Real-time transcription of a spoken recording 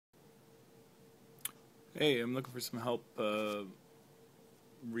Hey, I'm looking for some help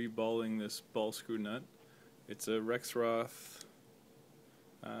reballing this ball screw nut. It's a Rexroth,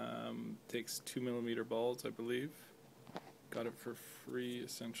 takes 2mm balls, I believe. Got it for free,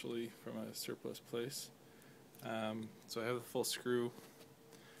 essentially, from a surplus place. So I have the full screw.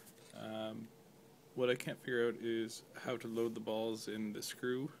 What I can't figure out is how to load the balls in the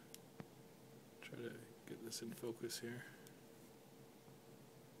screw. Try to get this in focus here.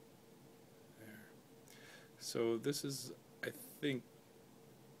 So this is, I think,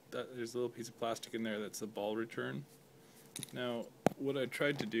 that there's a little piece of plastic in there that's the ball return. Now, what I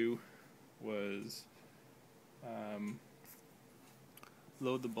tried to do was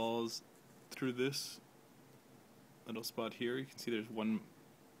load the balls through this little spot here. You can see there's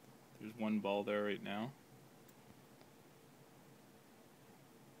one ball there right now,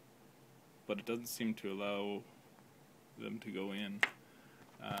 but it doesn't seem to allow them to go in.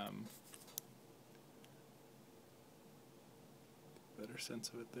 Better sense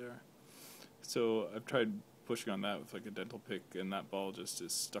of it there. So I've tried pushing on that with like a dental pick, and that ball just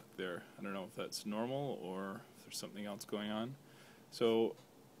is stuck there. I don't know if that's normal or if there's something else going on. So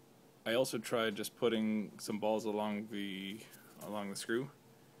I also tried just putting some balls along the screw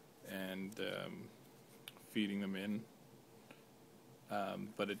and feeding them in,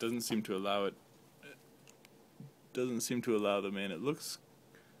 but it doesn't seem to allow it. Doesn't seem to allow them in. It looks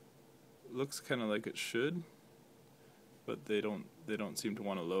kind of like it should, but they don't seem to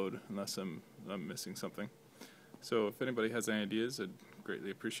want to load unless I'm missing something. So if anybody has any ideas, I'd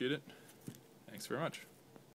greatly appreciate it. Thanks very much.